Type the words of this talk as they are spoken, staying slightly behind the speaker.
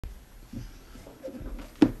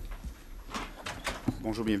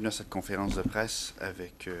Bonjour, bienvenue à cette conférence de presse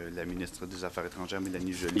avec la ministre des Affaires étrangères,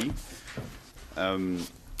 Mélanie Joly.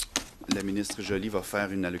 La ministre Joly va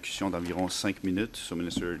faire une allocution d'environ 5 minutes. So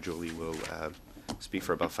Minister Joly will speak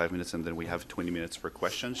for about 5 minutes, and then we have 20 minutes for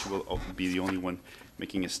questions. She will be the only one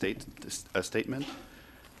making a statement.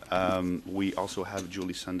 We also have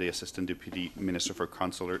Julie Sunday, Assistant Deputy Minister for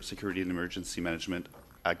Consular Security and Emergency Management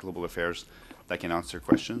at Global Affairs, that can answer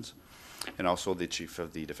questions, and also the Chief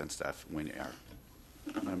of the Defense Staff, Wayne Eyre.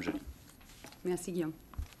 Madame Joly. Merci, Guillaume.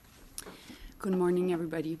 Good morning,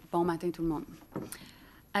 everybody. Bon matin, tout le monde.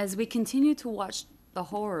 As we continue to watch the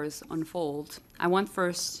horrors unfold, I want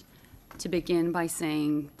first to begin by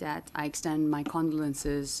saying that I extend my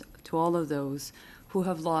condolences to all of those who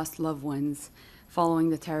have lost loved ones following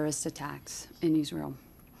the terrorist attacks in Israel.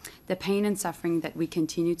 The pain and suffering that we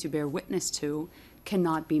continue to bear witness to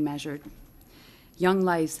cannot be measured. Young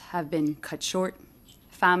lives have been cut short,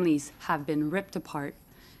 families have been ripped apart,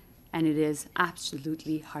 and it is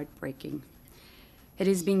absolutely heartbreaking. It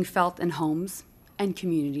is being felt in homes and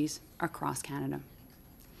communities across Canada.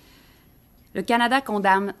 Le Canada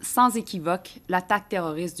condamne sans équivoque l'attaque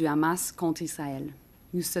terroriste du Hamas contre Israël.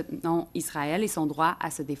 Nous soutenons Israël et son droit à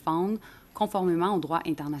se défendre conformément au droit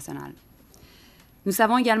international. Nous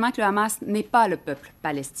savons également que le Hamas n'est pas le peuple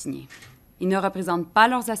palestinien. Il ne représente pas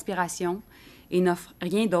leurs aspirations et n'offre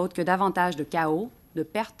rien d'autre que davantage de chaos, de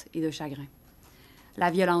pertes et de chagrin. La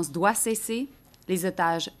violence doit cesser, les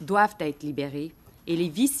otages doivent être libérés et les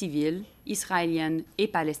vies civiles, israéliennes et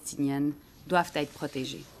palestiniennes, doivent être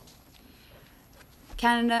protégées.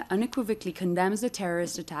 Canada unequivocally condemns the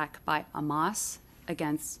terrorist attack by Hamas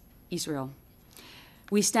against Israel.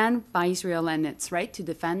 We stand by Israel and its right to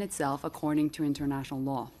defend itself according to international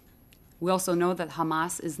law. We also know that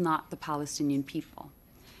Hamas is not the Palestinian people.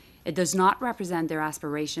 It does not represent their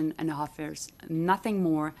aspiration and offers nothing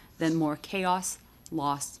more than more chaos,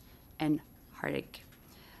 loss, and heartache.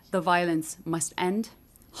 The violence must end,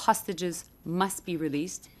 hostages must be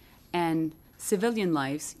released, and civilian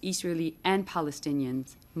lives, Israeli and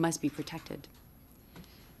Palestinians, must be protected.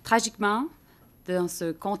 Tragiquement, dans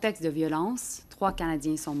ce contexte de violence, 3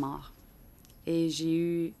 Canadiens sont morts. Et j'ai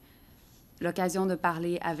eu l'occasion de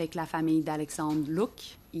parler avec la famille d'Alexandre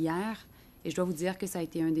Luc hier, et je dois vous dire que ça a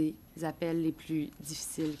été un des appels les plus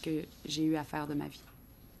difficiles que j'ai eu à faire de ma vie.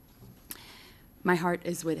 My heart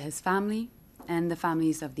is with his family and the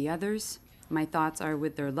families of the others. My thoughts are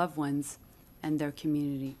with their loved ones and their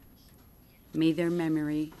community. May their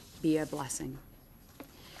memory be a blessing.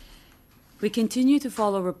 We continue to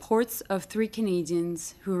follow reports of 3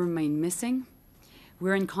 Canadians who remain missing.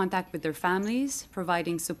 We're in contact with their families,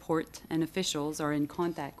 providing support, and officials are in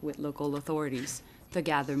contact with local authorities to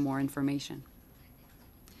gather more information.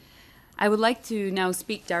 I would like to now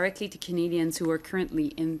speak directly to Canadians who are currently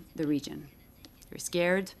in the region. You're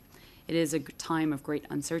scared. It is a time of great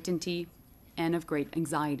uncertainty and of great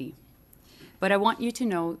anxiety. But I want you to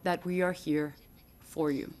know that we are here for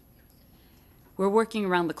you. We're working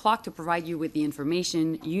around the clock to provide you with the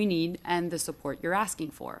information you need and the support you're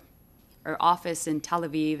asking for. Our office in Tel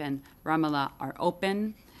Aviv and Ramallah are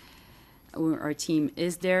open. Our team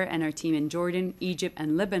is there, and our team in Jordan, Egypt,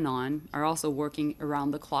 and Lebanon are also working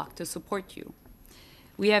around the clock to support you.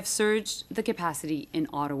 We have surged the capacity in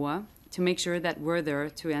Ottawa to make sure that we're there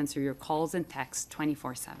to answer your calls and texts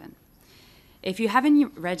 24/7. If you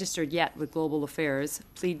haven't registered yet with Global Affairs,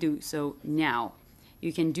 please do so now.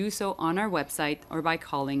 You can do so on our website or by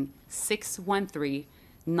calling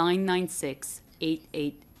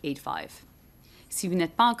 613-996-8885. Si vous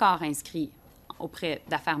n'êtes pas encore inscrit auprès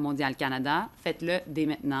d'Affaires mondiales Canada, faites-le dès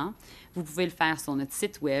maintenant. Vous pouvez le faire sur notre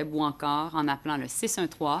site web ou encore en appelant le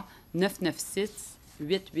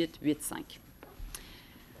 613-996-8885.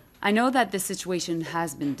 I know that this situation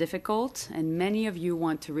has been difficult, and many of you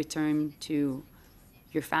want to return to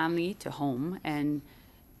your family, to home, and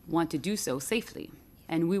want to do so safely,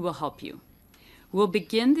 and we will help you. We'll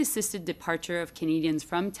begin the assisted departure of Canadians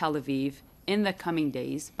from Tel Aviv in the coming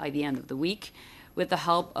days by the end of the week with the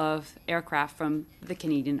help of aircraft from the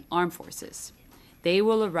Canadian Armed Forces. They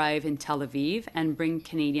will arrive in Tel Aviv and bring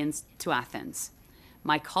Canadians to Athens.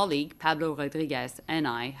 My colleague, Pablo Rodriguez, and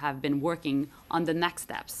I have been working on the next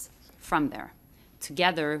steps from there.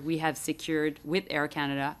 Together, we have secured with Air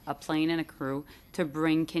Canada a plane and a crew to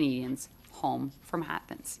bring Canadians home from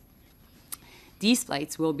Athens. These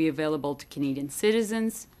flights will be available to Canadian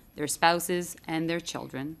citizens, their spouses, and their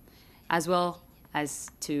children, as well as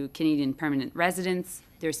to Canadian permanent residents,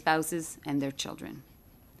 their spouses, and their children.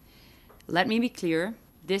 Let me be clear,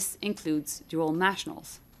 this includes dual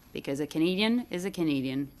nationals, because a Canadian is a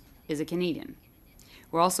Canadian is a Canadian.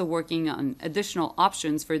 We're also working on additional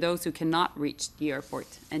options for those who cannot reach the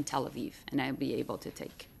airport in Tel Aviv, and I'll be able to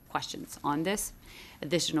take questions on this.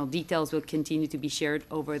 Additional details will continue to be shared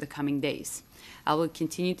over the coming days. I will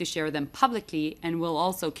continue to share them publicly and will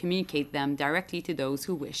also communicate them directly to those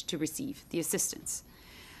who wish to receive the assistance.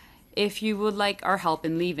 If you would like our help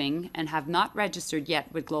in leaving and have not registered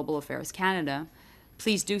yet with Global Affairs Canada,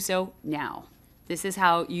 please do so now. This is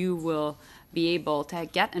how you will be able to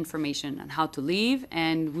get information on how to leave,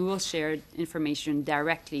 and we will share information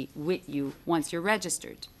directly with you once you're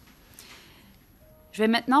registered. Je vais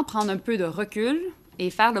maintenant prendre un peu de recul et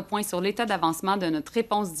faire le point sur l'état d'avancement de notre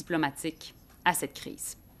réponse diplomatique à cette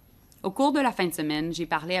crise. Au cours de la fin de semaine, j'ai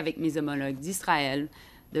parlé avec mes homologues d'Israël,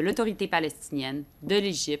 de l'autorité palestinienne, de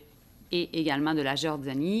l'Égypte et également de la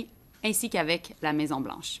Jordanie, ainsi qu'avec la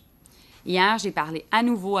Maison-Blanche. Hier, j'ai parlé à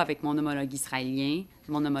nouveau avec mon homologue israélien,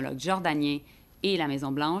 mon homologue jordanien et la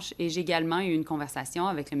Maison-Blanche, et j'ai également eu une conversation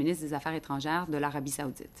avec le ministre des Affaires étrangères de l'Arabie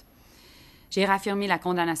saoudite. J'ai réaffirmé la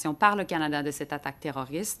condamnation par le Canada de cette attaque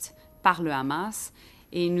terroriste, par le Hamas,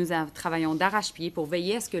 et nous travaillons d'arrache-pied pour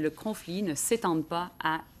veiller à ce que le conflit ne s'étende pas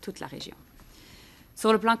à toute la région.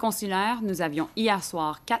 Sur le plan consulaire, nous avions hier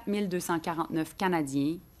soir 4 249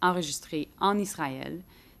 Canadiens enregistrés en Israël,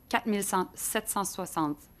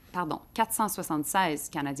 476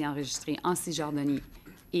 Canadiens enregistrés en Cisjordanie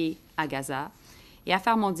et à Gaza, et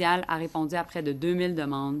Affaires mondiales a répondu à près de 2000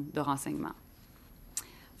 demandes de renseignements.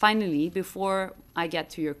 Finally, before I get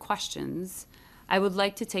to your questions, I would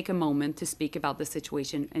like to take a moment to speak about the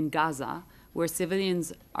situation in Gaza, where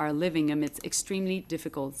civilians are living amidst extremely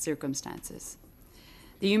difficult circumstances.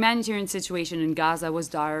 The humanitarian situation in Gaza was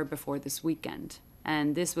dire before this weekend,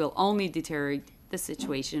 and this will only deteriorate the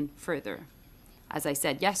situation further. As I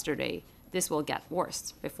said yesterday, this will get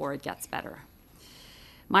worse before it gets better.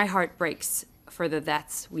 My heart breaks for the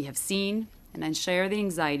deaths we have seen, and I share the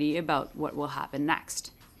anxiety about what will happen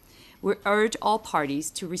next. We urge all parties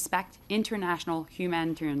to respect international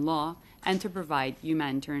humanitarian law and to provide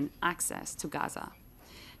humanitarian access to Gaza.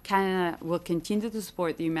 Canada will continue to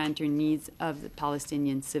support the humanitarian needs of the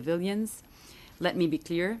Palestinian civilians. Let me be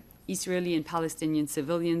clear, Israeli and Palestinian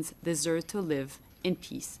civilians deserve to live in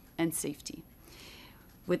peace and safety,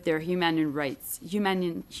 with their human rights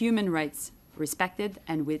respected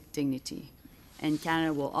and with dignity. And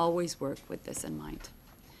Canada will always work with this in mind.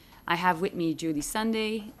 I have with me Julie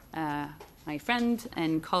Sunday, my friend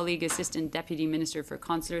and colleague, Assistant Deputy Minister for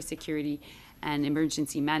Consular Security and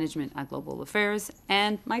Emergency Management at Global Affairs,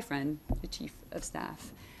 and my friend, the Chief of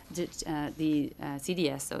Staff, the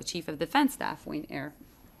CDS, so Chief of Defense Staff, Wayne Eyre,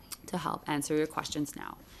 to help answer your questions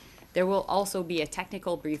now. There will also be a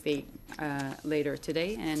technical briefing later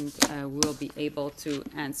today, and we'll be able to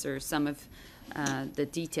answer some of the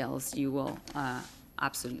details you will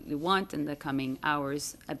absolutely want in the coming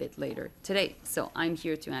hours a bit later today. So I'm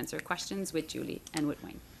here to answer questions with Julie and with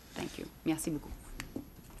Wayne. Thank you. Merci beaucoup.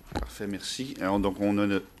 Parfait, merci. Donc, on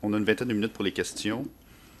a une vingtaine de minutes pour les questions.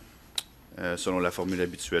 Selon la formule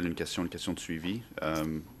habituelle, une question de suivi.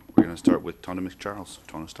 We're going to start with Tona McCharles.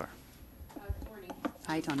 Tona Star. Good morning.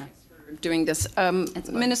 Hi, Tona. For doing this.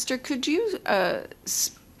 Minister, could you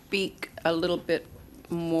speak a little bit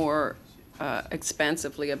more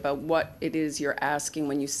expansively about what it is you're asking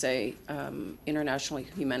when you say international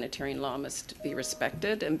humanitarian law must be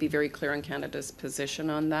respected, and be very clear on Canada's position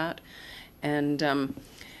on that? And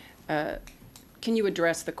can you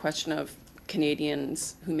address the question of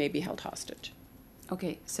Canadians who may be held hostage?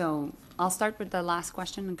 Okay, so I'll start with the last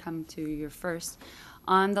question and come to your first.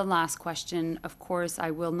 On the last question, of course, I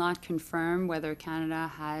will not confirm whether Canada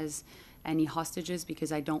has any hostages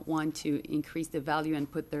because I don't want to increase the value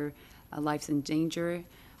and put their lives in danger.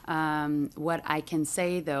 What I can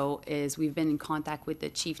say, though, is we've been in contact with the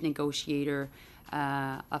chief negotiator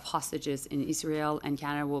of hostages in Israel, and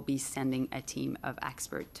Canada will be sending a team of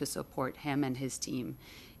experts to support him and his team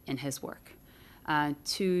in his work.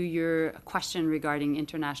 To your question regarding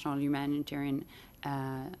international humanitarian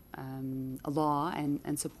law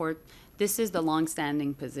and support, this is the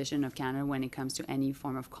long-standing position of Canada when it comes to any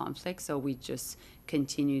form of conflict, so we just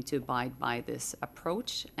continue to abide by this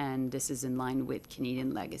approach, and this is in line with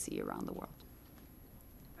Canadian legacy around the world.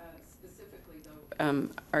 Specifically, though,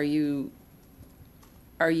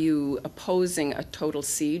 are you opposing a total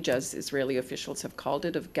siege, as Israeli officials have called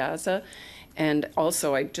it, of Gaza? And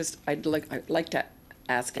also, I'd like to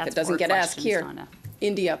ask, if it doesn't get asked here, Donna.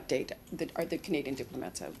 India update. Are the Canadian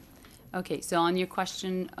diplomats out? Okay, so on your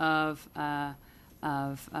question of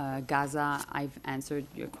Gaza, I've answered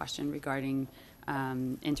your question regarding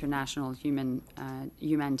international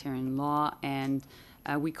humanitarian law, and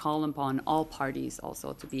we call upon all parties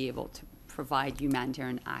also to be able to provide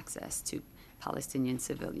humanitarian access to Palestinian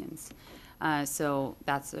civilians. So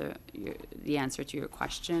that's the answer to your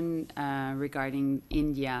question regarding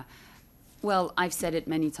India. Well, I've said it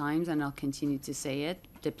many times, and I'll continue to say it.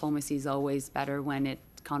 Diplomacy is always better when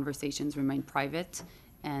conversations remain private,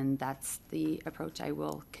 and that's the approach I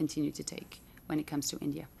will continue to take when it comes to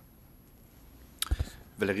India.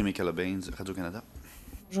 Valérie Mécalobin, Radio-Canada.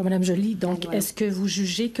 Bonjour, Madame Joly. Donc, Bonjour. est-ce que vous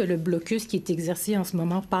jugez que le blocus qui est exercé en ce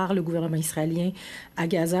moment par le gouvernement israélien à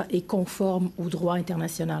Gaza est conforme au droit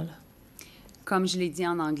international? Comme je l'ai dit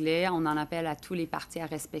en anglais, on en appelle à tous les partis à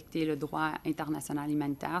respecter le droit international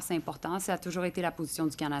humanitaire. C'est important. Ça a toujours été la position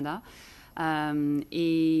du Canada.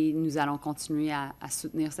 Et nous allons continuer à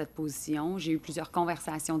soutenir cette position. J'ai eu plusieurs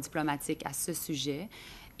conversations diplomatiques à ce sujet.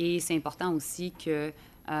 Et c'est important aussi que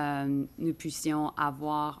nous puissions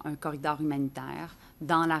avoir un corridor humanitaire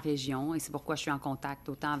dans la région. Et c'est pourquoi je suis en contact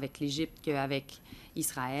autant avec l'Égypte qu'avec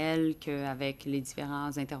Israël, qu'avec les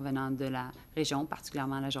différents intervenants de la région,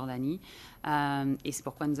 particulièrement la Jordanie. Et c'est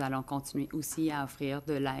pourquoi nous allons continuer aussi à offrir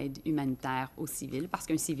de l'aide humanitaire aux civils, parce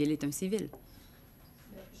qu'un civil est un civil.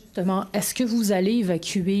 Justement, est-ce que vous allez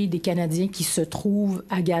évacuer des Canadiens qui se trouvent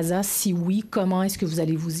à Gaza? Si oui, comment est-ce que vous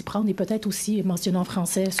allez vous y prendre? Et peut-être aussi mentionner en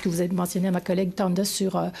français, ce que vous avez mentionné à ma collègue Tonda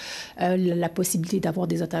sur la possibilité d'avoir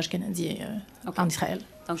des otages canadiens en Israël.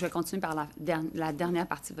 Donc, je vais continuer par la dernière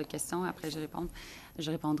partie de votre question. Après,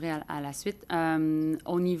 je répondrai à la suite.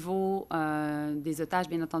 Au niveau des otages,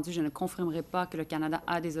 bien entendu, je ne confirmerai pas que le Canada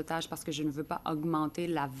a des otages parce que je ne veux pas augmenter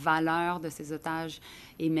la valeur de ces otages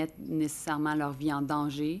et mettre nécessairement leur vie en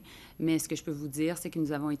danger. Mais ce que je peux vous dire, c'est que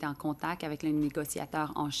nous avons été en contact avec le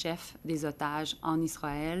négociateur en chef des otages en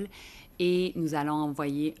Israël et nous allons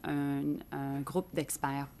envoyer un groupe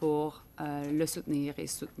d'experts pour le soutenir et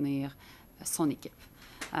soutenir son équipe.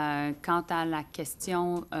 Quant à la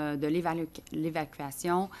question de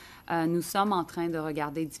l'évacuation, nous sommes en train de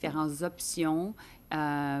regarder différentes options,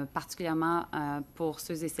 particulièrement pour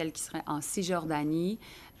ceux et celles qui seraient en Cisjordanie.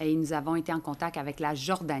 Et nous avons été en contact avec la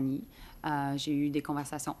Jordanie. J'ai eu des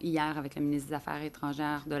conversations hier avec le ministre des Affaires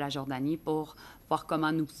étrangères de la Jordanie pour voir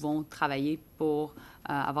comment nous pouvons travailler pour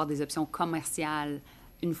avoir des options commerciales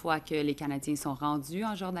une fois que les Canadiens sont rendus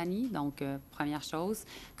en Jordanie. Donc, première chose.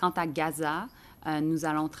 Quant à Gaza, nous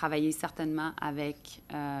allons travailler certainement avec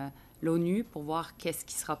l'ONU pour voir qu'est-ce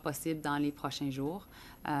qui sera possible dans les prochains jours,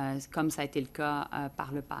 comme ça a été le cas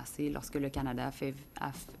par le passé lorsque le Canada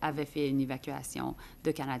avait fait une évacuation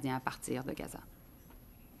de Canadiens à partir de Gaza.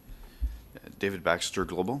 David Baxter,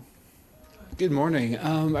 Global. Good morning.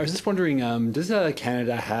 I was just wondering, does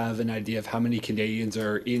Canada have an idea of how many Canadians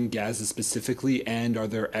are in Gaza specifically, and are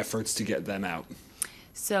there efforts to get them out?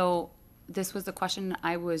 So this was the question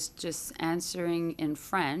I was just answering in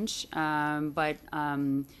French, but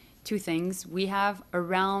two things. We have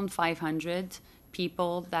around 500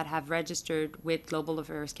 people that have registered with Global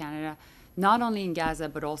Affairs Canada, not only in Gaza,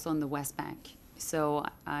 but also in the West Bank. So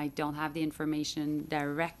I don't have the information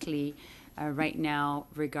directly right now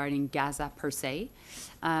regarding Gaza per se.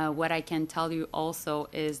 What I can tell you also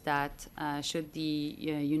is that should the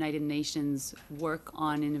United Nations work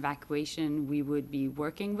on an evacuation, we would be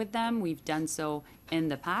working with them. We've done so in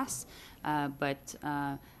the past, but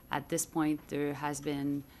at this point there has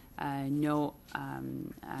been no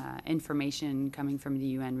information coming from the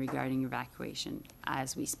UN regarding evacuation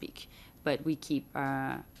as we speak. But we keep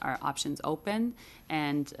our options open.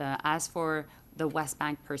 And as for the West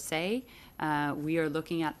Bank per se, we are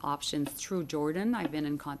looking at options through Jordan. I've been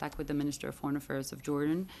in contact with the Minister of Foreign Affairs of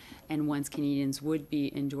Jordan, and once Canadians would be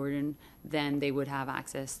in Jordan, then they would have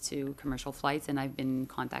access to commercial flights, and I've been in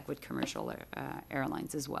contact with commercial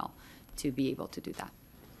airlines as well to be able to do that.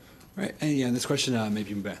 Right, and yeah, this question may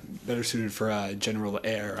be better suited for General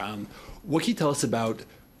Eyre. What can you tell us about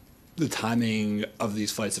the timing of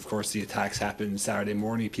these flights? Of course, the attacks happened Saturday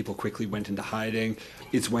morning. People quickly went into hiding.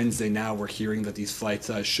 It's Wednesday now. We're hearing that these flights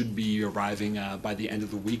should be arriving by the end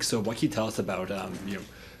of the week. So what can you tell us about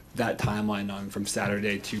that timeline from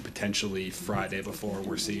Saturday to potentially Friday before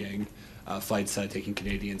we're seeing flights taking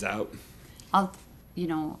Canadians out?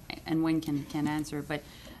 And Wayne can answer, but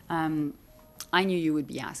I knew you would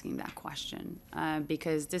be asking that question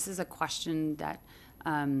because this is a question that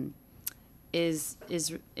is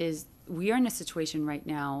we are in a situation right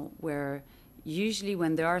now where usually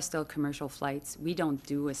when there are still commercial flights, we don't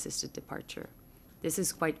do assisted departure. This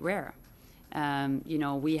is quite rare.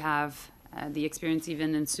 We have the experience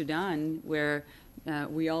even in Sudan where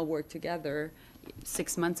we all worked together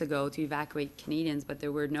 6 months ago to evacuate Canadians, but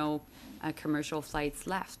there were no commercial flights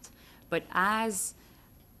left. But as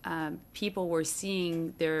people were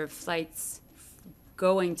seeing their flights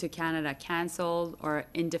going to Canada canceled or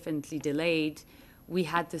indefinitely delayed, we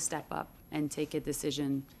had to step up and take a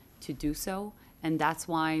decision to do so. And that's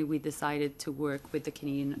why we decided to work with the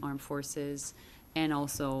Canadian Armed Forces and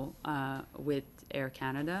also with Air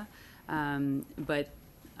Canada.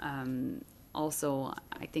 Also,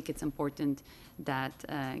 I think it's important that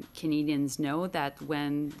Canadians know that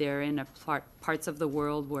when they're in parts of the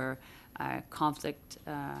world where conflict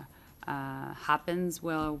happens,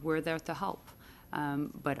 well, we're there to help.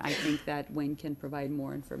 But I think that Wayne can provide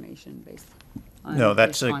more information based on No,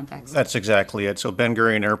 this context. that's exactly it. So Ben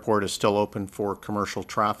Gurion Airport is still open for commercial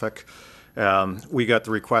traffic. We got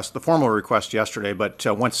the formal request yesterday, but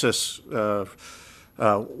once this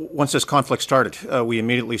conflict started, we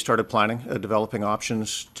immediately started planning, developing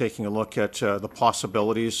options, taking a look at the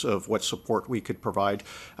possibilities of what support we could provide.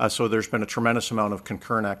 So there's been a tremendous amount of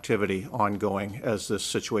concurrent activity ongoing as this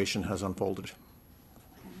situation has unfolded.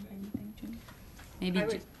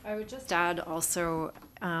 Maybe I would just add also,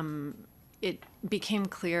 it became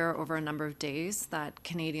clear over a number of days that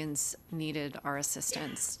Canadians needed our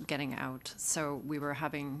assistance getting out. So we were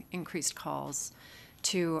having increased calls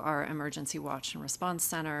to our emergency watch and response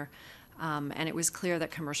center, and it was clear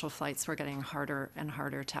that commercial flights were getting harder and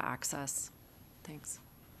harder to access. Thanks.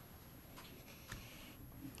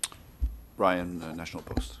 Ryan, National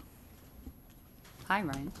Post. Hi,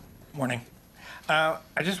 Ryan. Morning. I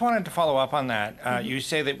just wanted to follow up on that. You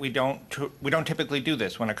say that we don't typically do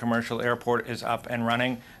this when a commercial airport is up and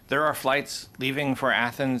running. There are flights leaving for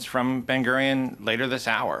Athens from Ben Gurion later this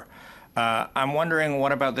hour. I'm wondering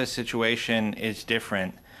what about this situation is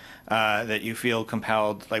different that you feel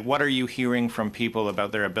compelled? Like, what are you hearing from people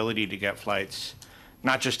about their ability to get flights,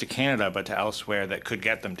 not just to Canada, but to elsewhere that could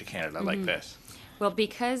get them to Canada like this? Well,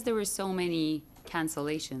 because there were so many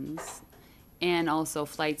cancellations and also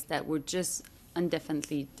flights that were just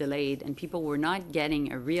indefinitely delayed and people were not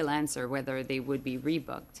getting a real answer whether they would be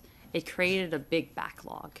rebooked, it created a big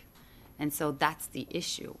backlog. And so that's the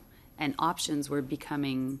issue. And options were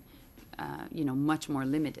becoming, much more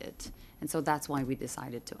limited. And so that's why we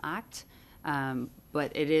decided to act.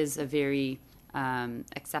 But it is a very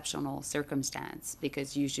exceptional circumstance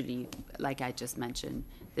because usually, like I just mentioned,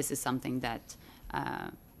 this is something that,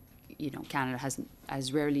 Canada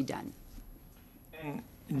has rarely done. And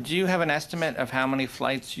do you have an estimate of how many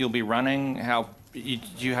flights you'll be running? How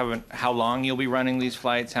long you'll be running these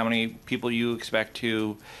flights? How many people you expect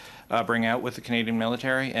to bring out with the Canadian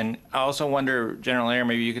military? And I also wonder, General Eyre,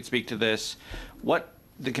 maybe you could speak to this.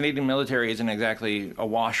 The Canadian military isn't exactly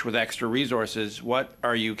awash with extra resources. What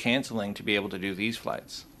are you canceling to be able to do these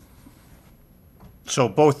flights? So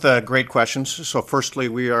both great questions. So firstly,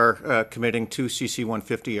 we are committing 2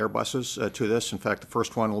 CC-150 Airbuses to this. In fact, the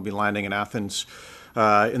first one will be landing in Athens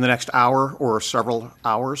in the next hour or several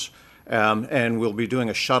hours. And we'll be doing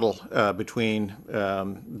a shuttle between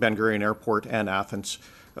Ben Gurion Airport and Athens.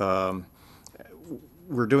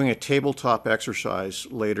 We're doing a tabletop exercise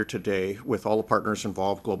later today with all the partners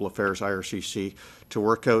involved, Global Affairs, IRCC, to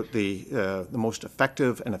work out the most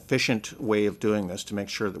effective and efficient way of doing this to make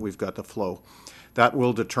sure that we've got the flow. That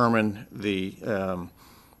will determine the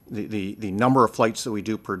number of flights that we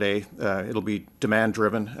do per day. It'll be demand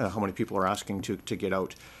driven, how many people are asking to get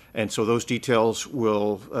out. And so those details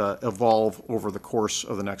will evolve over the course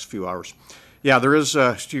of the next few hours. Yeah, there is,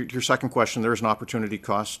 to your second question, there is an opportunity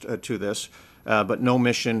cost to this, but no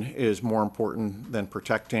mission is more important than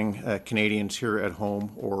protecting Canadians here at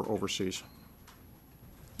home or overseas.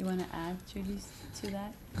 You want to add, Judy, to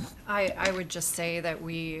that? I would just say that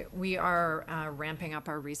we are ramping up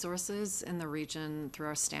our resources in the region through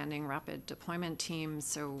our standing rapid deployment team.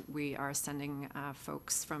 So we are sending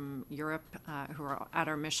folks from Europe who are at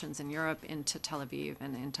our missions in Europe into Tel Aviv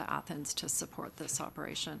and into Athens to support this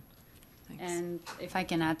operation. Thanks. And if I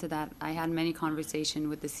can add to that, I had many conversations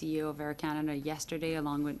with the CEO of Air Canada yesterday,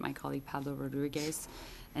 along with my colleague Pablo Rodriguez.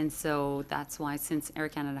 And so that's why, since Air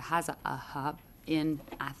Canada has a hub in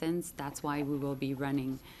Athens, that's why we will be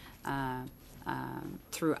running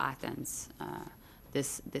through Athens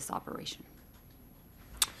this operation.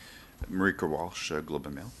 Marika Walsh, Globe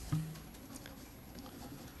and Mail.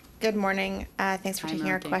 Good morning. Thanks for Hi, taking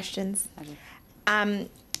our Marika. questions. Pleasure.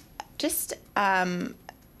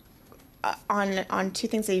 On two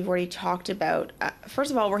things that you've already talked about.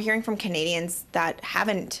 First of all, we're hearing from Canadians that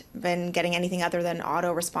haven't been getting anything other than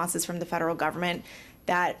auto responses from the federal government,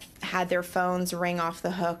 that had their phones ring off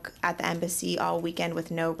the hook at the embassy all weekend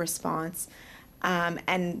with no response,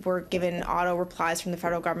 and were given auto replies from the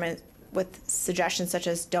federal government with suggestions such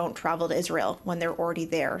as don't travel to Israel when they're already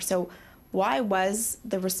there. So why was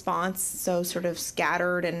the response so sort of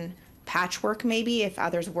scattered and patchwork maybe if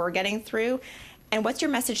others were getting through? And what's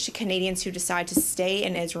your message to Canadians who decide to stay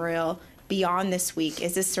in Israel beyond this week?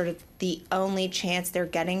 Is this sort of the only chance they're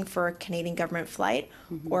getting for a Canadian government flight,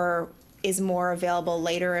 or is more available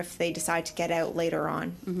later if they decide to get out later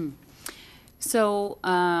on? So,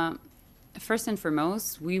 first and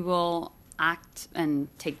foremost, we will act and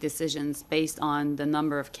take decisions based on the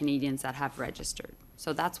number of Canadians that have registered.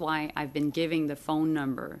 So that's why I've been giving the phone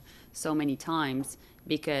number so many times,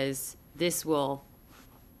 because this will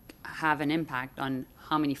have an impact on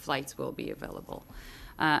how many flights will be available.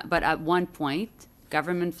 But at one point,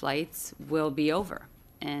 government flights will be over,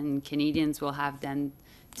 and Canadians will have then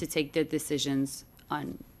to take the decisions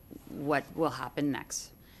on what will happen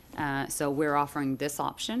next. So we're offering this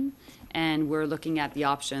option, and we're looking at the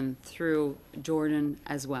option through Jordan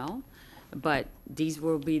as well. But these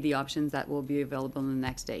will be the options that will be available in the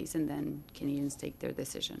next days, and then Canadians take their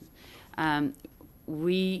decision.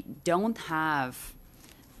 We don't have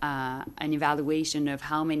an evaluation of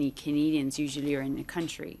how many Canadians usually are in the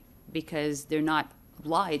country, because they're not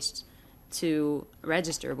obliged to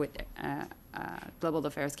register with Global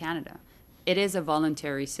Affairs Canada. It is a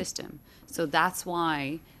voluntary system. So that's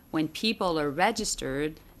why when people are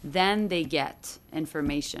registered, then they get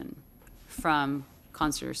information from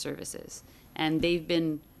consular services. And they've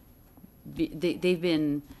been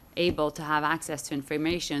able to have access to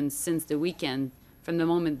information since the weekend from the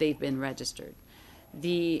moment they've been registered.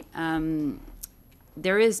 There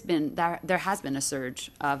has been a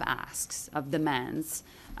surge of asks, of demands,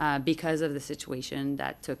 because of the situation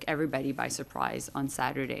that took everybody by surprise on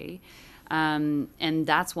Saturday. And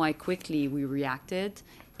that's why quickly we reacted,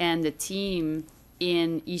 and the team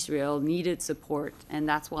in Israel needed support, and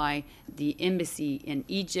that's why the embassy in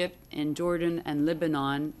Egypt and Jordan and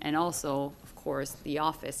Lebanon, and also, of course, the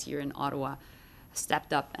office here in Ottawa,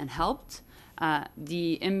 stepped up and helped.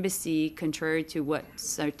 The embassy, contrary to what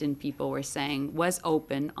certain people were saying, was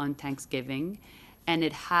open on Thanksgiving, and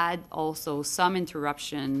it had also some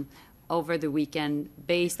interruption over the weekend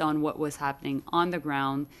based on what was happening on the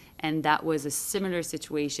ground, and that was a similar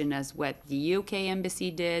situation as what the UK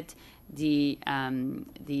embassy did, the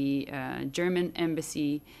German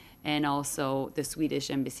embassy, and also the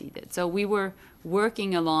Swedish embassy did. So we were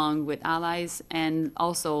working along with allies and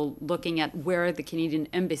also looking at where the Canadian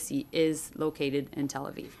embassy is located in Tel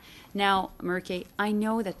Aviv. Now, Murke, I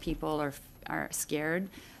know that people are scared.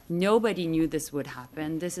 Nobody knew this would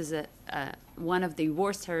happen. This is one of the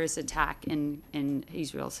worst terrorist attacks in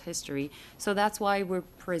Israel's history. So that's why we're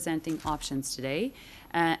presenting options today.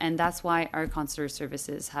 And that's why our consular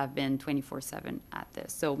services have been 24/7 at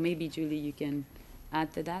this. So maybe, Julie, you can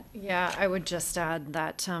add to that? Yeah, I would just add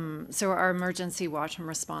that, so our Emergency Watch and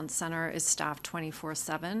Response Center is staffed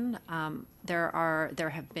 24/7. There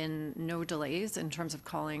have been no delays in terms of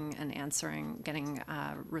calling and answering, getting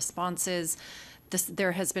responses.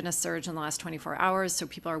 There has been a surge in the last 24 hours, so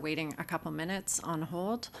people are waiting a couple minutes on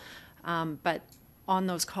hold. But on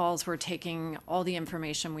those calls, we're taking all the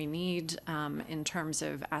information we need in terms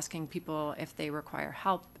of asking people if they require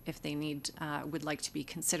help, if they would like to be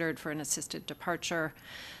considered for an assisted departure.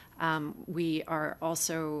 We are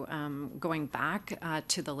also going back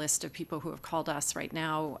to the list of people who have called us right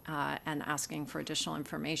now and asking for additional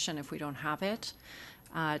information if we don't have it,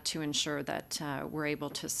 to ensure that we're able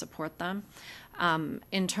to support them.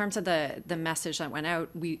 In terms of the message that went out,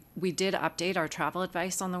 we did update our travel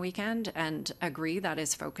advice on the weekend and agree that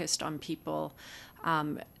is focused on people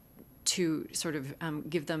to sort of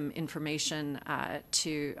give them information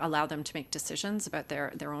to allow them to make decisions about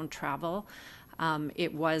their own travel.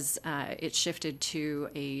 It shifted to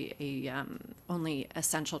a only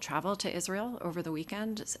essential travel to Israel over the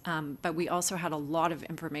weekend, but we also had a lot of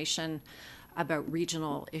information about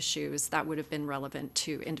regional issues that would have been relevant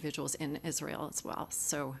to individuals in Israel as well.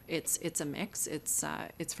 So it's a mix.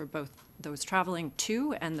 It's for both those traveling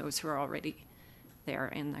to and those who are already there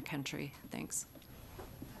in the country. Thanks.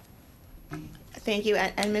 Thank you.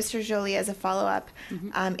 And Mr. Joly, as a follow-up,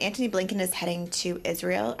 Antony Blinken is heading to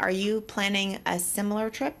Israel. Are you planning a similar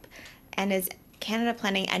trip? And is Canada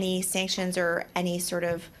planning any sanctions or any sort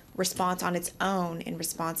of response on its own in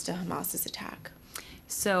response to Hamas's attack?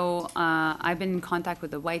 So I've been in contact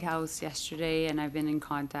with the White House yesterday, and I've been in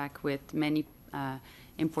contact with many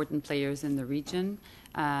important players in the region,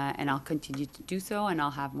 and I'll continue to do so, and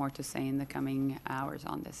I'll have more to say in the coming hours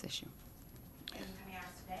on this issue.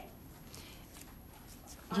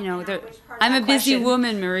 You know, I'm a busy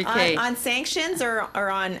woman, Marie-Kay. On sanctions or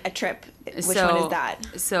on a trip? Which one is that?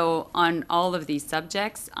 So on all of these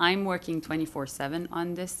subjects, I'm working 24/7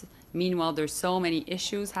 on this. Meanwhile, there's so many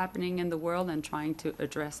issues happening in the world and trying to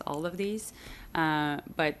address all of these.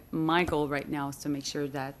 But my goal right now is to make sure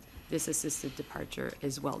that this assisted departure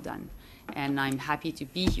is well done. And I'm happy to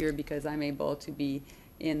be here because I'm able to be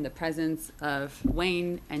in the presence of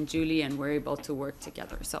Wayne and Julie, and we're able to work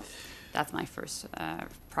together. So that's my first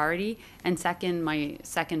priority. And second, my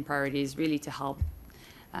second priority is really to help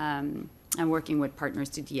and working with partners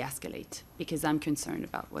to de-escalate, because I'm concerned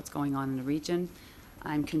about what's going on in the region.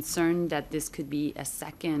 I'm concerned that this could be a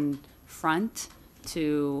second front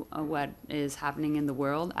to what is happening in the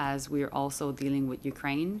world, as we're also dealing with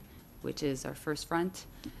Ukraine, which is our first front.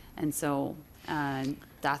 And so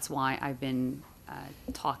that's why I've been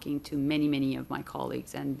talking to many of my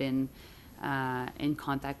colleagues and been in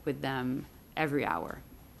contact with them every hour.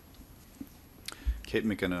 Kate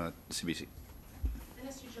McKenna, CBC.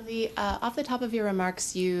 Minister Joly, off the top of your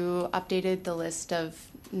remarks, you updated the list of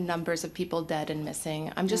numbers of people dead and missing.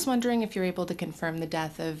 I'm just wondering if you're able to confirm the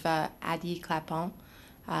death of Adi Clapon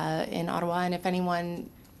in Ottawa, and if anyone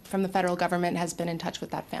from the federal government has been in touch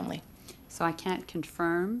with that family. So I can't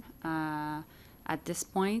confirm at this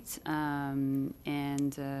point, and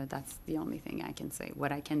that's the only thing I can say.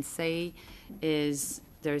 What I can say is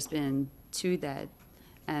there's been 2 dead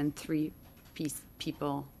and 3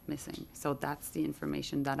 people missing. So that's the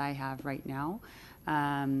information that I have right now.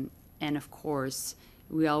 And of course,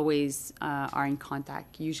 we always are in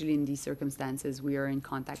contact. Usually in these circumstances, we are in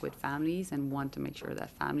contact with families and want to make sure that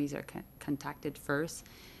families are contacted first,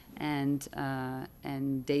 and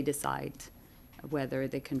they decide whether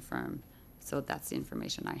they confirm. So that's the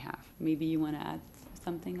information I have. Maybe you want to add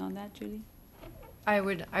something on that, Julie? I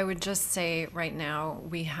would just say right now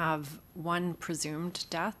we have 1 presumed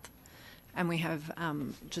death, and we have,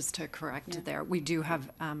 just to correct there, we do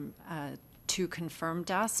have 2 confirmed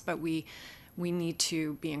deaths, but we need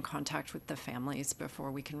to be in contact with the families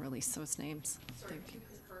before we can release those names. Sorry, 2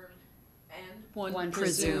 confirmed and 1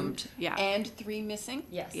 presumed. Yeah. And 3 missing?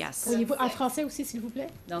 Yes. Yes. Pourriez-vous en français aussi, s'il vous plaît?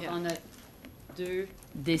 Donc, Yeah. on a 2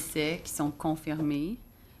 décès qui sont confirmés,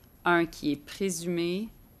 1 qui est présumé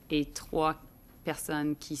et 3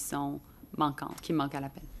 personnes qui sont manquantes, qui manquent à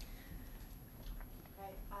l'appel.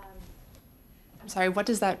 I'm sorry, what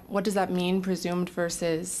does that mean, presumed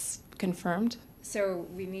versus confirmed? So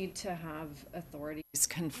we need to have authorities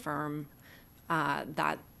confirm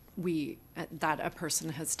that a person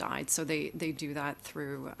has died. So they do that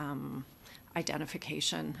through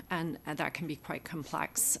identification, and that can be quite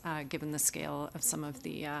complex given the scale of some of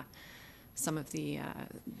the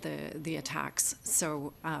attacks.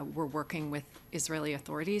 So we're working with Israeli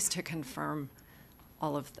authorities to confirm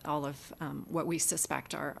all of what we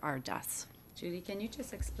suspect are deaths. Julie, can you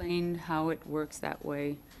just explain how it works that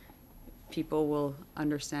way? People will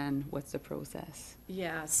understand what's the process.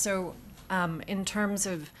 Yeah, so in terms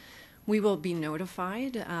of, we will be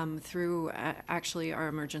notified through actually our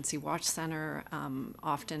emergency watch center.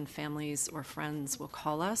 Often families or friends will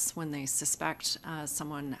call us when they suspect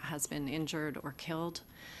someone has been injured or killed.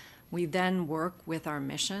 We then work with our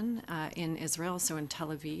mission in Israel, so in Tel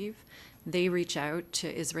Aviv. They reach out to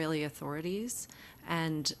Israeli authorities,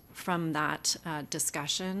 and from that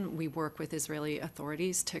discussion, we work with Israeli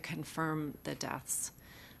authorities to confirm the deaths.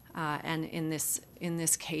 And in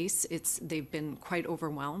this case, they've been quite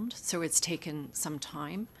overwhelmed, so it's taken some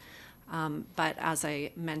time. But as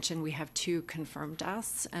I mentioned, we have 2 confirmed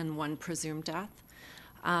deaths and 1 presumed death.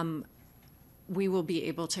 We will be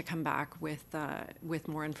able to come back with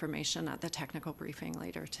more information at the technical briefing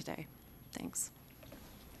later today. Thanks.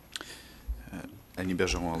 Annie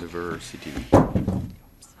Bergeron-Oliver, CTV.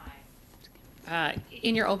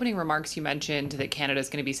 In your opening remarks, you mentioned that Canada is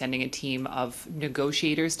going to be sending a team of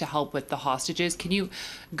negotiators to help with the hostages. Can you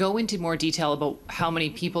go into more detail about how many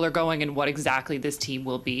people are going and what exactly this team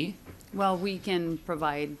will be? Well, we can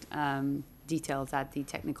provide details at the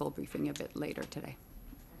technical briefing a bit later today.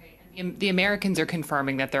 The Americans are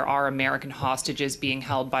confirming that there are American hostages being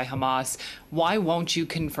held by Hamas. Why won't you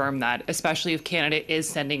confirm that, especially if Canada is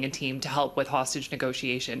sending a team to help with hostage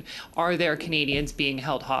negotiation? Are there Canadians being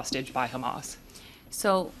held hostage by Hamas?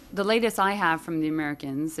 So the latest I have from the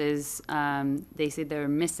Americans is they say they're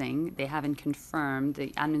missing. They haven't confirmed.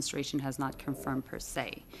 The administration has not confirmed per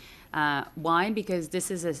se. Why? Because this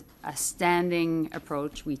is a standing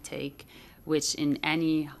approach we take, which in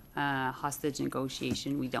any hostage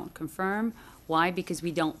negotiation we don't confirm. Why? Because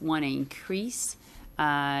we don't want to increase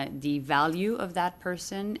the value of that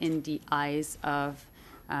person in the eyes of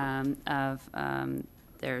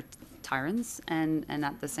their tyrants, and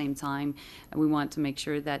at the same time we want to make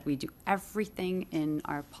sure that we do everything in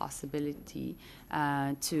our possibility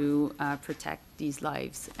to protect these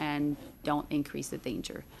lives and don't increase the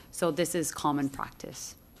danger. So this is common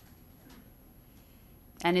practice.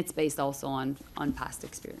 And it's based also on past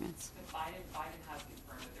experience. Biden has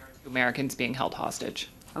confirmed that there are Americans being held hostage.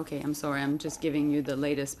 Okay, I'm sorry. I'm just giving you the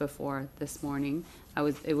latest before this morning.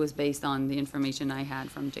 It was based on the information I had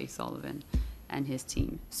from Jay Sullivan and his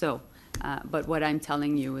team. So, but what I'm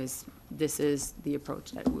telling you is this is the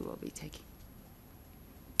approach that we will be taking.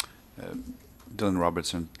 Dylan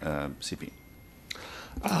Robertson, CP.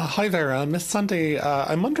 Hi there, Ms. Sunday.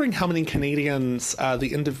 I'm wondering how many Canadians,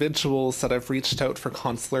 the individuals that have reached out for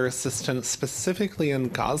consular assistance specifically in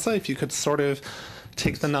Gaza, if you could sort of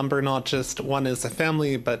take the number, not just one as a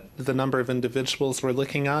family, but the number of individuals we're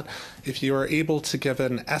looking at. If you are able to give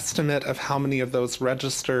an estimate of how many of those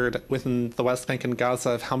registered within the West Bank and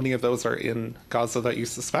Gaza, of how many of those are in Gaza that you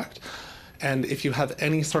suspect, and if you have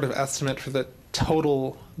any sort of estimate for the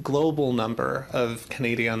total global number of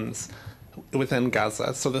Canadians within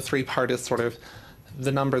Gaza. So the three-part is sort of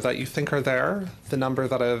the number that you think are there, the number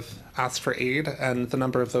that have asked for aid, and the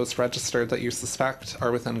number of those registered that you suspect are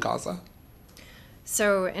within Gaza.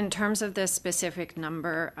 So in terms of this specific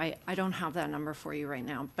number, I don't have that number for you right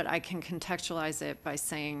now, but I can contextualize it by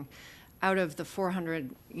saying out of the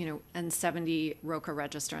 470 ROCA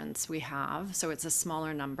registrants we have, so it's a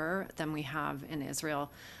smaller number than we have in Israel.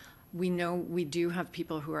 We know we do have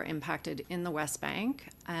people who are impacted in the West Bank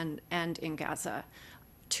and in Gaza,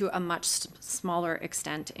 to a much smaller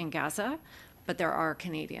extent in Gaza, but there are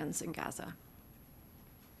Canadians in Gaza.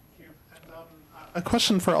 A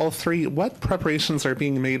question for all three. What preparations are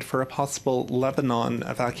being made for a possible Lebanon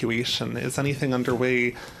evacuation? Is anything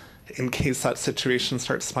underway in case that situation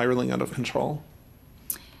starts spiraling out of control?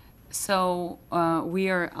 So we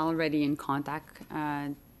are already in contact,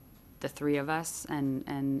 the three of us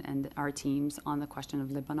and our teams, on the question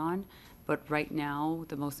of Lebanon. But right now,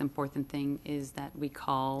 the most important thing is that we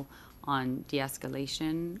call on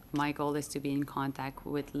de-escalation. My goal is to be in contact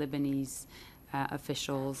with Lebanese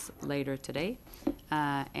officials later today,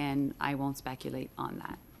 and I won't speculate on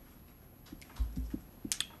that.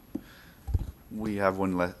 We have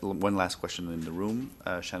one last question in the room.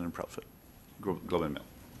 Shannon Proudfoot, Globe and Mail.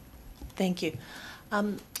 Thank you.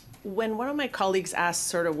 When one of my colleagues asked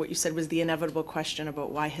sort of what you said was the inevitable question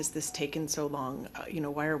about why has this taken so long,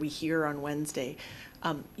 why are we here on Wednesday?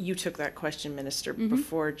 You took that question, Minister,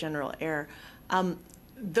 before General Eyre.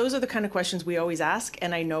 Those are the kind of questions we always ask,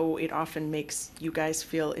 and I know it often makes you guys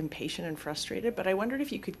feel impatient and frustrated, but I wondered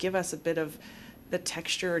if you could give us a bit of the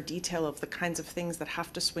texture or detail of the kinds of things that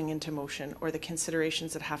have to swing into motion or the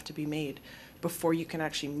considerations that have to be made before you can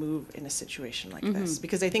actually move in a situation like this.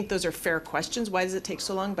 Because I think those are fair questions. Why does it take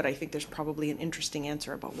so long? But I think there's probably an interesting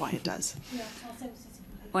answer about why it does.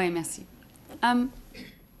 Oui, merci.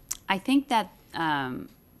 I think that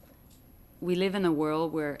we live in a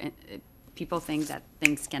world where people think that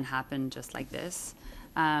things can happen just like this.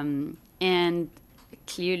 And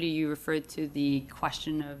clearly you referred to the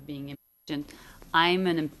question of being impatient. I'm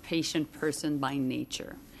an impatient person by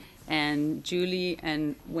nature. And Julie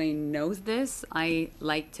and Wayne knows this. I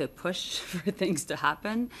like to push for things to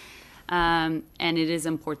happen. And it is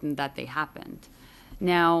important that they happened.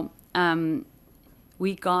 Now,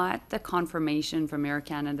 we got the confirmation from Air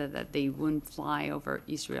Canada that they wouldn't fly over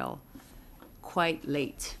Israel quite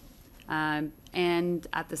late. And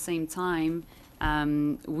at the same time,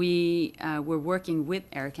 we were working with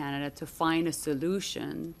Air Canada to find a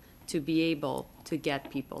solution to be able to get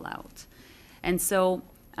people out. And so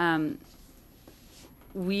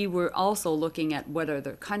we were also looking at what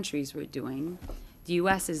other countries were doing. The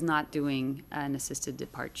US is not doing an assisted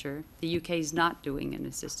departure. The UK is not doing an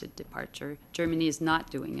assisted departure. Germany is not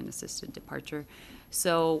doing an assisted departure.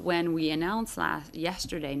 So when we announced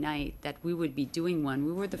yesterday night that we would be doing one,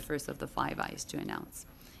 we were the first of the Five Eyes to announce.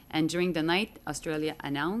 And during the night, Australia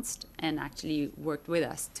announced and actually worked with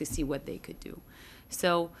us to see what they could do.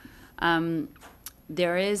 So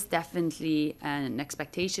there is definitely an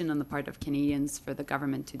expectation on the part of Canadians for the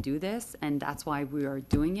government to do this, and that's why we are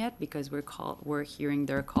doing it, because we're hearing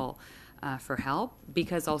their call for help,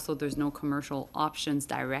 because also there's no commercial options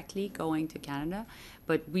directly going to Canada.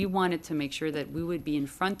 But we wanted to make sure that we would be in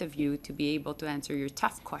front of you to be able to answer your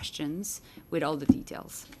tough questions with all the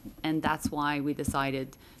details. And that's why we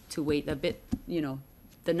decided to wait a bit,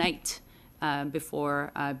 the night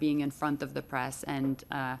before being in front of the press and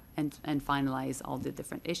finalize all the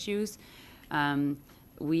different issues.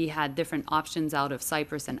 We had different options out of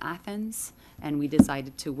Cyprus and Athens, and we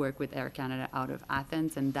decided to work with Air Canada out of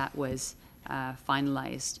Athens, and that was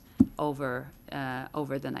finalized over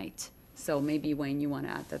the night. So maybe, Wayne, you want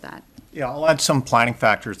to add to that? Yeah, I'll add some planning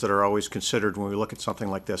factors that are always considered when we look at something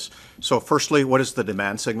like this. So firstly, what is the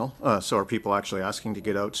demand signal? So are people actually asking to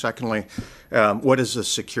get out? Secondly, what is the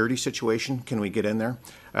security situation? Can we get in there?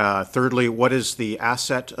 Thirdly, what is the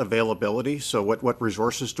asset availability? So what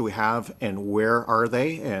resources do we have and where are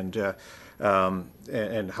they? And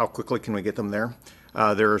how quickly can we get them there?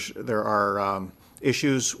 There are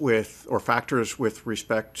issues with or factors with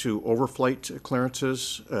respect to overflight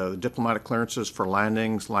clearances, diplomatic clearances for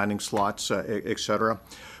landings, landing slots, et cetera.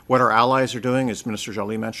 What our allies are doing, as Minister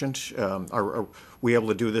Joly mentioned, are we able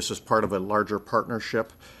to do this as part of a larger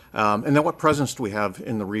partnership? And then what presence do we have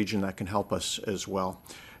in the region that can help us as well?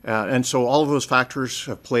 And so all of those factors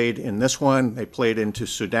have played in this one. They played into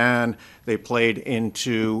Sudan. They played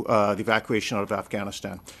into the evacuation out of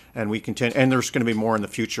Afghanistan. And we continue, and there's going to be more in the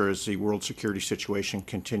future as the world security situation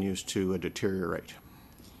continues to deteriorate.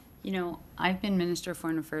 You know, I've been Minister of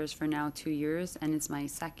Foreign Affairs for now 2 years, and it's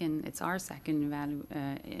our second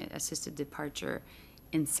assisted departure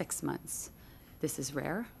in 6 months. This is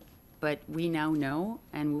rare, but we now know,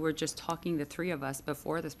 and we were just talking, the three of us,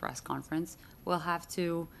 before this press conference, we'll have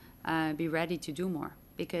to be ready to do more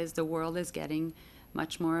because the world is getting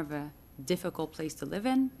much more of a difficult place to live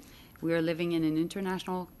in. We are living in an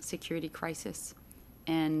international security crisis,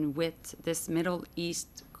 and with this Middle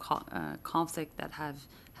East conflict that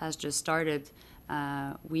has just started,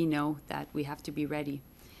 we know that we have to be ready.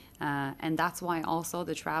 And that's why also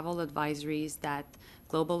the travel advisories that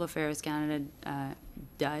Global Affairs Canada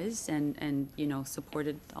does, and you know,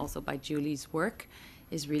 supported also by Julie's work,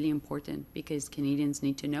 is really important because Canadians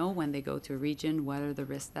need to know when they go to a region what are the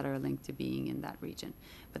risks that are linked to being in that region.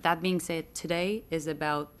 But that being said, today is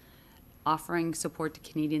about offering support to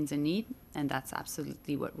Canadians in need, and that's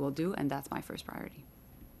absolutely what we'll do, and that's my first priority.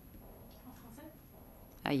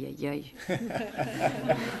 Aïe, aïe, aïe.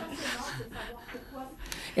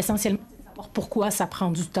 Essentiellement, c'est savoir pourquoi ça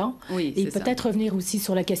prend du temps. Oui, et peut-être revenir aussi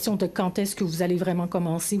sur la question de quand est-ce que vous allez vraiment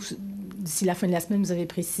commencer. D'ici la fin de la semaine, vous avez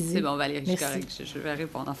précisé. C'est bon, Valérie, je suis correcte. Je vais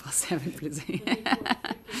répondre en français avec plaisir.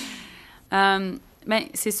 Ben,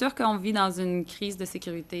 c'est sûr qu'on vit dans une crise de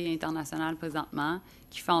sécurité internationale présentement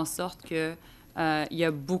qui fait en sorte que il y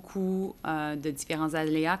a beaucoup de différents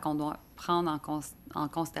aléas qu'on doit prendre en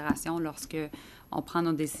considération lorsque on prend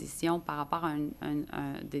nos décisions par rapport à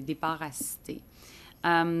des départs assistés.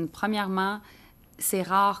 Premièrement, c'est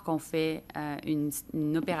rare qu'on fait une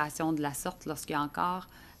opération de la sorte lorsqu'il y a encore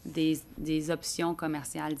des options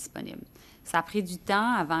commerciales disponibles. Ça a pris du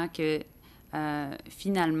temps avant que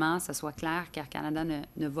finalement, ça soit clair qu'Air Canada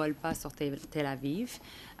ne vole pas sur Tel Aviv.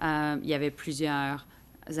 Il y avait plusieurs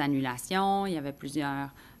annulations, il y avait plusieurs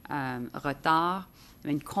retards. Il y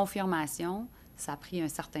avait une confirmation, ça a pris un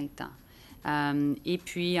certain temps. Et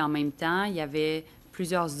puis, en même temps, il y avait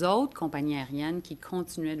plusieurs autres compagnies aériennes qui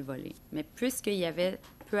continuaient de voler. Mais puisqu'il y avait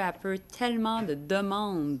peu à peu tellement de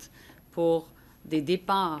demandes pour des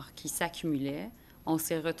départs qui s'accumulaient, on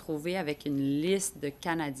s'est retrouvé avec une liste de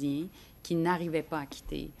Canadiens qui n'arrivaient pas à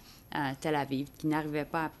quitter Tel Aviv, qui n'arrivaient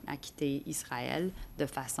pas à quitter Israël de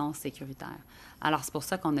façon sécuritaire. Alors, c'est pour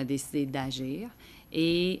ça qu'on a décidé d'agir.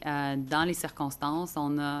 Et dans les circonstances,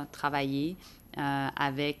 on a travaillé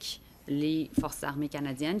avec les forces armées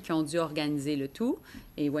canadiennes qui ont dû organiser le tout.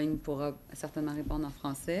 Et Wayne pourra certainement répondre en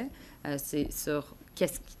français. C'est sur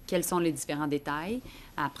quels sont les différents détails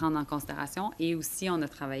à prendre en considération. Et aussi, on a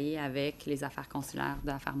travaillé avec les affaires consulaires de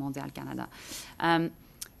l'Affaires mondiales Canada.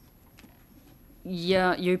 Il y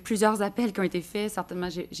a eu plusieurs appels qui ont été faits. Certainement,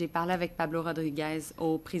 j'ai parlé avec Pablo Rodriguez,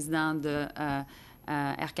 au président de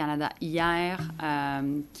Air Canada hier,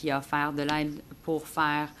 qui a offert de l'aide pour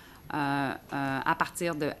faire, à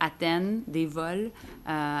partir de Athens, des vols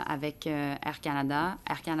avec Air Canada.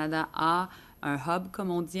 Air Canada a un hub, comme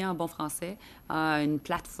on dit en bon français, une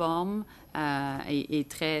plateforme et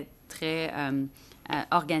très, très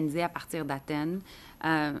organisée à partir d'Athens.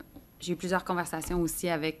 J'ai eu plusieurs conversations aussi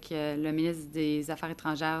avec le ministre des Affaires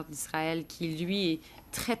étrangères d'Israël qui, lui, est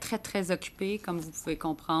très, très, très occupé, comme vous pouvez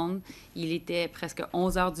comprendre. Il était presque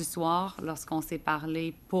 11 heures du soir lorsqu'on s'est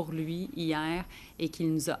parlé pour lui hier et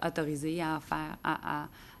qu'il nous a autorisé à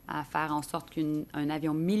faire en sorte qu'un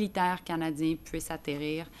avion militaire canadien puisse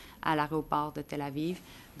atterrir à l'aéroport de Tel Aviv.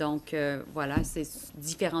 Donc, voilà, c'est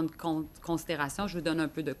différentes considérations. Je vous donne un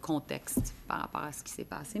peu de contexte par rapport à ce qui s'est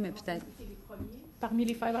passé, mais peut-être... Parmi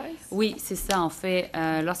les Five Eyes? Oui, c'est ça. En fait,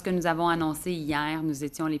 lorsque nous avons annoncé hier, nous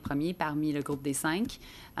étions les premiers parmi le groupe des 5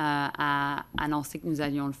 à annoncer que nous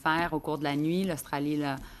allions le faire. Au cours de la nuit, l'Australie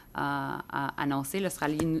annoncé.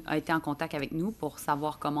 L'Australie a été en contact avec nous pour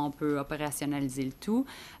savoir comment on peut opérationnaliser le tout.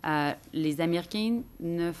 Les Américains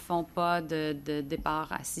ne font pas de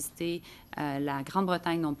départ assisté, la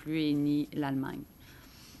Grande-Bretagne non plus et ni l'Allemagne.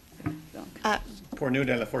 Pour nous,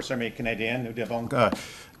 dans la Force armée canadienne, nous devons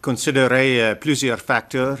considérer plusieurs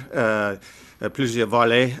facteurs, plusieurs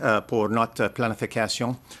volets pour notre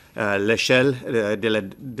planification. L'échelle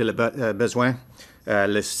de besoins,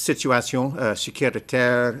 la situation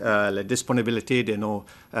sécuritaire, la disponibilité de nos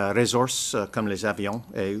ressources comme les avions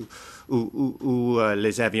et où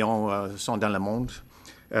les avions sont dans le monde,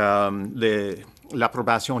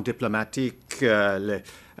 l'approbation diplomatique,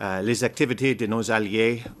 les activités de nos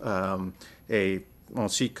alliés et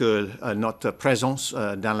ainsi que notre présence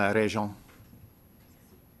dans la région.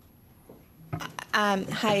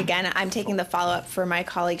 Hi again. I'm taking the follow-up for my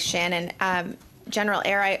colleague Shannon. General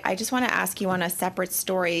Eyre, I just want to ask you on a separate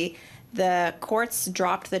story. The courts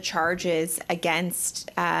dropped the charges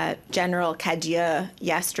against General Cadieux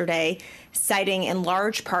yesterday, citing in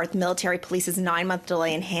large part the military police's 9-month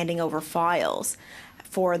delay in handing over files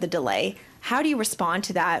for the delay. How do you respond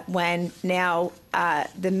to that when now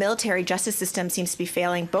the military justice system seems to be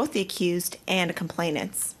failing both the accused and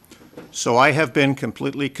complainants? So I have been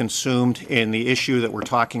completely consumed in the issue that we're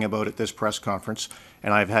talking about at this press conference,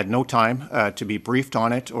 and I've had no time to be briefed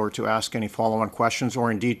on it or to ask any follow-on questions or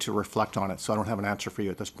indeed to reflect on it. So I don't have an answer for you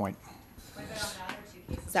at this point. What about the other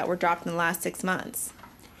 2 cases that were dropped in the last 6 months?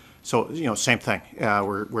 So, same thing.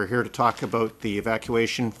 We're here to talk about the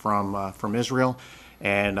evacuation from Israel,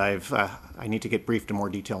 and I need to get briefed in more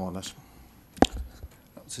detail on this.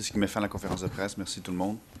 C'est ce qui met fin à la conférence de presse. Merci tout le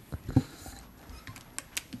monde.